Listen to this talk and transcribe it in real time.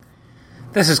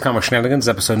This is Comic Shenanigans,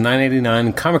 episode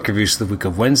 989, comic reviews for the week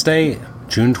of Wednesday,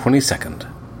 June 22nd.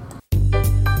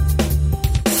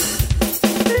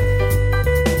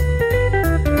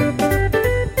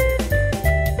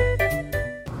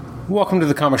 Welcome to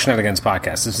the Comic Shenanigans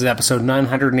podcast. This is episode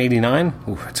 989.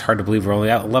 It's hard to believe we're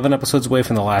only out 11 episodes away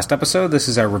from the last episode. This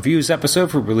is our reviews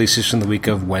episode for releases from the week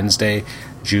of Wednesday,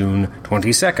 June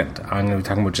 22nd. I'm going to be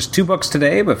talking about just two books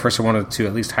today, but first I wanted to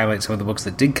at least highlight some of the books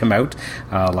that did come out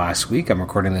last week. I'm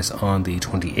recording this on the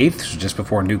 28th, so just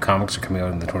before new comics are coming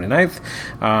out on the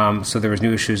 29th. So there was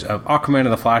new issues of Aquaman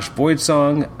and the Flash Void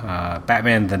Song,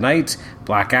 Batman the Knight,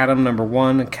 Black Adam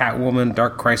 #1, Catwoman,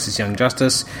 Dark Crisis, Young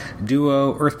Justice,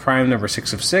 Duo, Earth Prime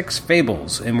 #6 of 6,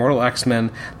 Fables, Immortal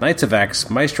X-Men, Knights of X,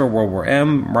 Maestro World War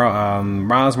M,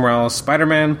 Miles Morales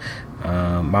Spider-Man,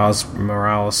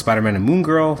 Spider-Man and Moon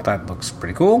Girl. That looks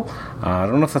pretty cool. I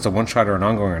don't know if that's a one-shot or an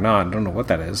ongoing or not. I don't know what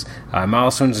that is.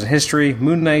 Milestones in History,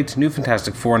 Moon Knight, New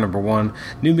Fantastic Four #1,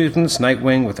 New Mutants,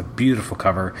 Nightwing with a beautiful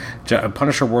cover,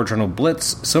 Punisher War Journal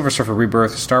Blitz, Silver Surfer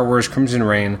Rebirth, Star Wars Crimson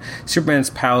Reign, Superman's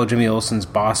pal Jimmy Olsen's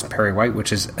boss Perry White,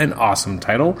 which is an awesome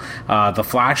title, The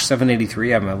Flash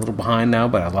 783. I'm a little behind now,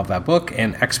 but I love that book,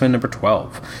 and X-Men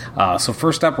 #12. So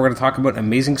first up, we're going to talk about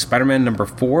Amazing Spider-Man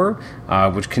 #4,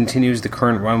 which continues the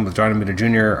current run with John Romita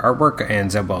Jr. artwork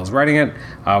and Zeb Wells writing it,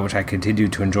 which I continue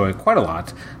to enjoy quite a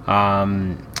lot.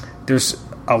 There's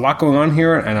a lot going on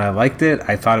here, and I liked it.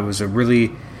 I thought it was a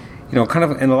really, kind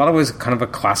of, in a lot of ways, kind of a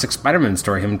classic Spider-Man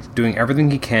story. Him doing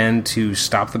everything he can to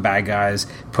stop the bad guys,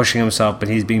 pushing himself, but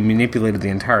he's being manipulated the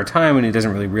entire time, and he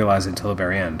doesn't really realize it until the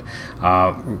very end.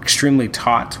 Extremely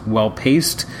taut,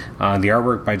 well-paced. The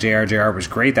artwork by J.R. was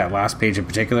great. That last page in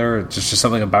particular, just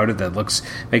something about it that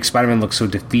makes Spider-Man look so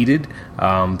defeated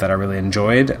that I really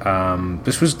enjoyed.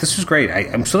 This was great.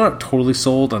 I'm still not totally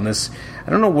sold on this. I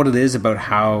don't know what it is about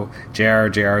how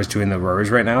J.R. is doing the Rose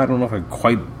right now. I don't know if I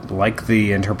quite like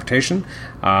the interpretation,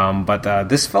 but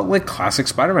this felt like classic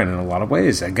Spider-Man in a lot of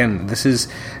ways. Again, this is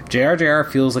J.R.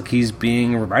 feels like he's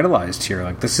being revitalized here.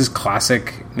 Like, this is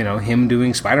classic, him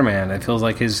doing Spider-Man. It feels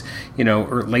like his,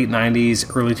 late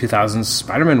 90s, early 2000s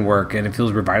Spider-Man work, and it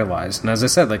feels revitalized. And as I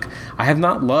said, I have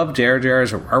not loved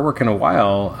J.R.'s artwork in a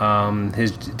while.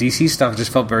 His DC stuff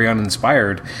just felt very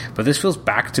uninspired, but this feels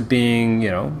back to being,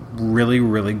 really,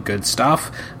 really good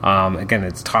stuff. Again,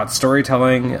 it's taut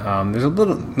storytelling. There's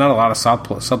not a lot of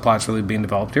subplots really being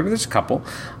developed here, but there's a couple.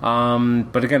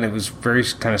 But again, it was very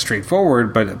kind of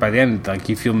straightforward, but by the end,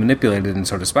 you feel manipulated, and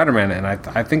so does Spider-Man, and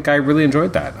I think I really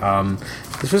enjoyed that.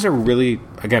 This was a really,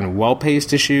 again,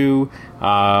 well-paced issue,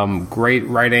 great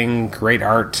writing, great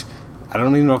art. I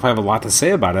don't even know if I have a lot to say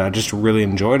about it. I just really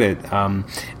enjoyed it.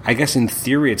 I guess in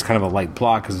theory it's kind of a light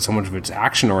plot because so much of it's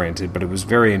action-oriented, but it was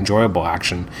very enjoyable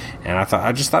action, and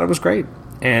I just thought it was great.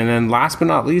 And then last but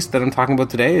not least that I'm talking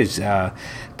about today is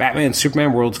Batman and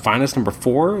Superman World's Finest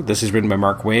 #4. This is written by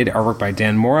Mark Waid, artwork by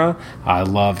Dan Mora. I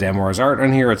love Dan Mora's art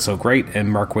on here. It's so great.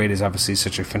 And Mark Waid is obviously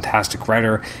such a fantastic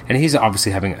writer. And he's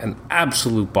obviously having an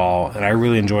absolute ball. And I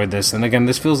really enjoyed this. And again,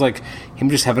 this feels like him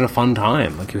just having a fun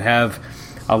time. You have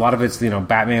a lot of it's,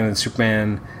 Batman and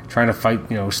Superman trying to fight,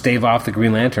 stave off the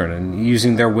Green Lantern and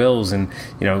using their wills, and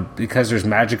because there's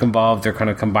magic involved, they're kind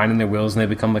of combining their wills, and they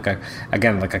become like a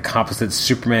composite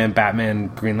Superman, Batman,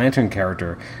 Green Lantern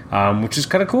character, which is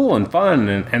kind of cool and fun.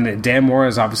 And Dan Mora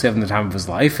is obviously having the time of his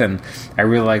life, and I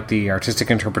really like the artistic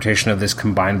interpretation of this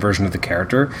combined version of the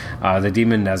character. The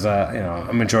Demon Neza,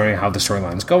 I'm enjoying how the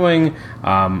storyline's going,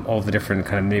 all the different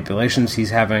kind of manipulations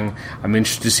he's having. I'm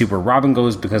interested to see where Robin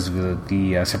goes because of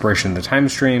the separation of the time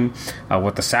stream,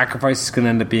 what the sacrifice is going to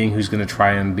end up being, who's going to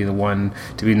try and be the one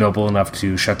to be noble enough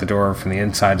to shut the door from the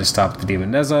inside to stop the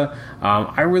Demon Neza.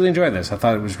 I really enjoyed this. I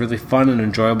thought it was really fun and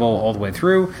enjoyable all the way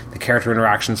through. The character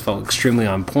interactions felt extremely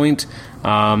on point.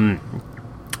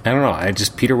 I don't know. Mark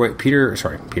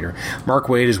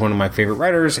Waid is one of my favorite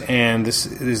writers, and this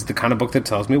is the kind of book that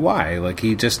tells me why.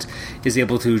 He just is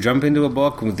able to jump into a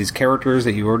book with these characters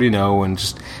that you already know and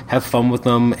just have fun with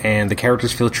them, and the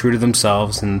characters feel true to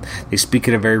themselves, and they speak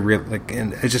at a very real,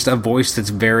 and it's just a voice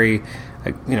that's very,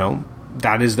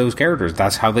 that is those characters.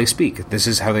 That's how they speak. This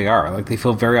is how they are. They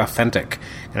feel very authentic.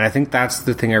 And I think that's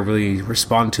the thing I really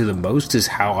respond to the most, is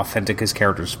how authentic his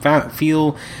characters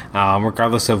feel,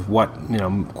 regardless of what,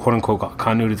 quote-unquote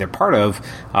continuity they're part of.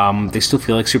 They still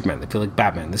feel like Superman. They feel like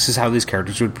Batman. This is how these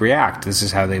characters would react. This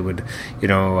is how they would,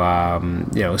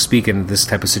 speak in this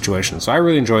type of situation. So I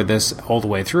really enjoyed this all the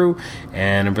way through,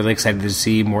 and I'm really excited to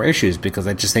see more issues, because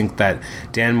I just think that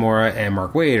Dan Mora and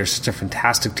Mark Waid are such a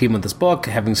fantastic team with this book,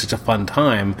 having such a fun fun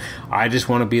time. I just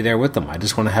want to be there with them. I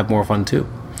just want to have more fun too.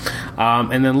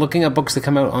 And then looking at books that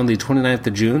come out on the 29th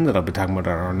of June that I'll be talking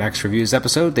about on our next reviews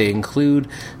episode, they include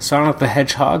Sonic the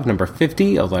Hedgehog number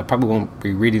 50, although I probably won't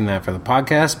be reading that for the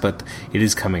podcast, but it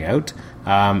is coming out.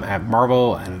 At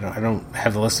Marvel, I don't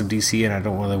have the list of DC, and I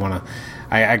don't really want to...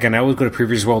 I always go to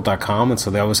previewsworld.com, and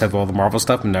so they always have all the Marvel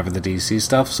stuff and never the DC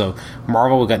stuff. So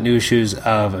Marvel, we got new issues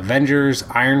of Avengers,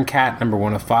 Iron Cat, number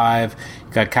 1 of 5.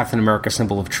 You got Captain America,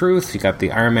 Symbol of Truth. You got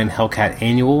the Iron Man Hellcat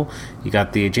Annual. You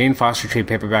got the Jane Foster trade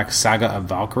paperback Saga of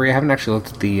Valkyrie. I haven't actually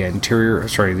looked at the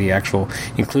the actual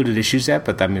included issues yet,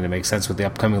 but it makes sense with the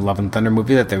upcoming Love and Thunder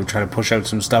movie that they would try to push out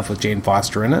some stuff with Jane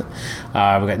Foster in it. We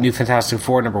got New Fantastic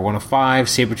Four, number 1 of 5.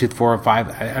 Sabretooth, 4 of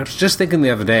 5. I was just thinking the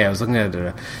other day, I was looking at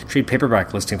a trade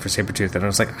paperback listing for Sabretooth, and I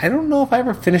was like, I don't know if I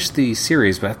ever finished the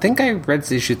series, but I think I read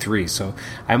issue 3, so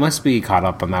I must be caught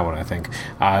up on that one, I think. We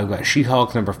got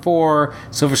She-Hulk, number 4.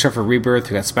 Silver Surfer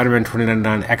Rebirth. We got Spider-Man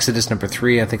 2099 Exodus number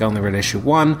 3. I think I only read issue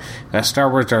 1. We got Star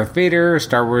Wars Darth Vader,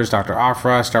 Star Wars Dr.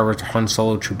 Aphra, Star Wars Han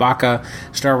Solo Chewbacca,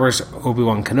 Star Wars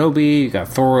Obi-Wan Kenobi. You got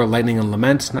Thor Lightning and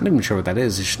Lament. Not even sure what that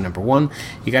is. Issue number 1.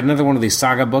 You got another one of these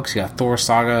saga books. You got Thor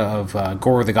Saga of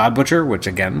Gore the God Butcher, which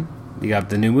again, you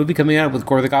got the new movie coming out with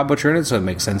Gore the God Butcher in it, so it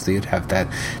makes sense that you'd have that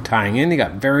tying in. You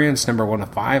got Variants, number 1 of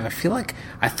 5. I feel like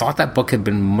I thought that book had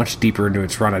been much deeper into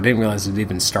its run. I didn't realize it had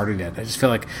even started yet. I just feel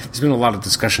like there's been a lot of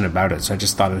discussion about it, so I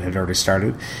just thought it had already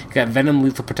started. You got Venom,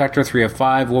 Lethal Protector, 3 of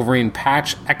 5. Wolverine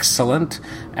Patch, Excellent,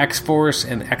 X-Force,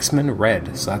 and X-Men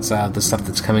Red. So that's the stuff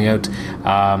that's coming out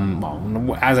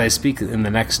as I speak in the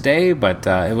next day, but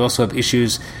it will also have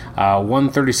issues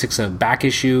 136 of Back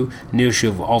Issue, new issue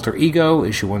of Alter Ego,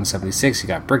 issue 176. You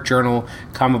got Brick Journal,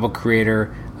 Comic Book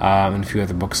Creator, and a few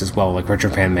other books as well, like Retro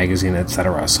Fan Magazine,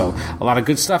 etc. So a lot of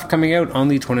good stuff coming out on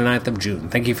the 29th of June.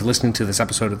 Thank you for listening to this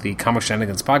episode of the Comic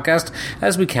Shenanigans podcast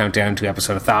as we count down to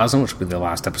episode 1000, which will be the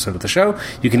last episode of the show.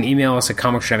 You can email us at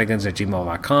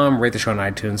comicshenanigans@gmail.com, rate the show on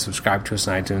iTunes, subscribe to us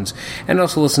on iTunes, and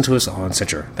also listen to us on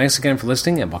Stitcher. Thanks again for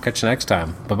listening, and we'll catch you next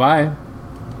time. Bye-bye.